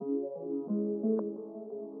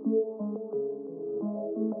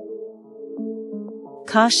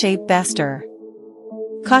Kashay Bester.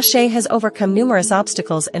 Kashay has overcome numerous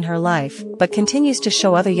obstacles in her life but continues to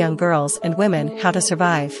show other young girls and women how to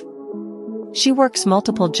survive. She works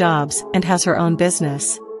multiple jobs and has her own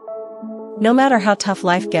business. No matter how tough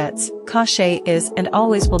life gets, Kashay is and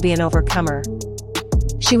always will be an overcomer.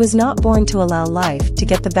 She was not born to allow life to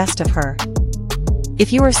get the best of her.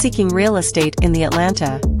 If you are seeking real estate in the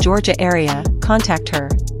Atlanta, Georgia area, contact her.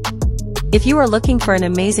 If you are looking for an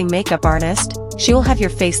amazing makeup artist, she will have your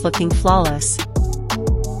face looking flawless.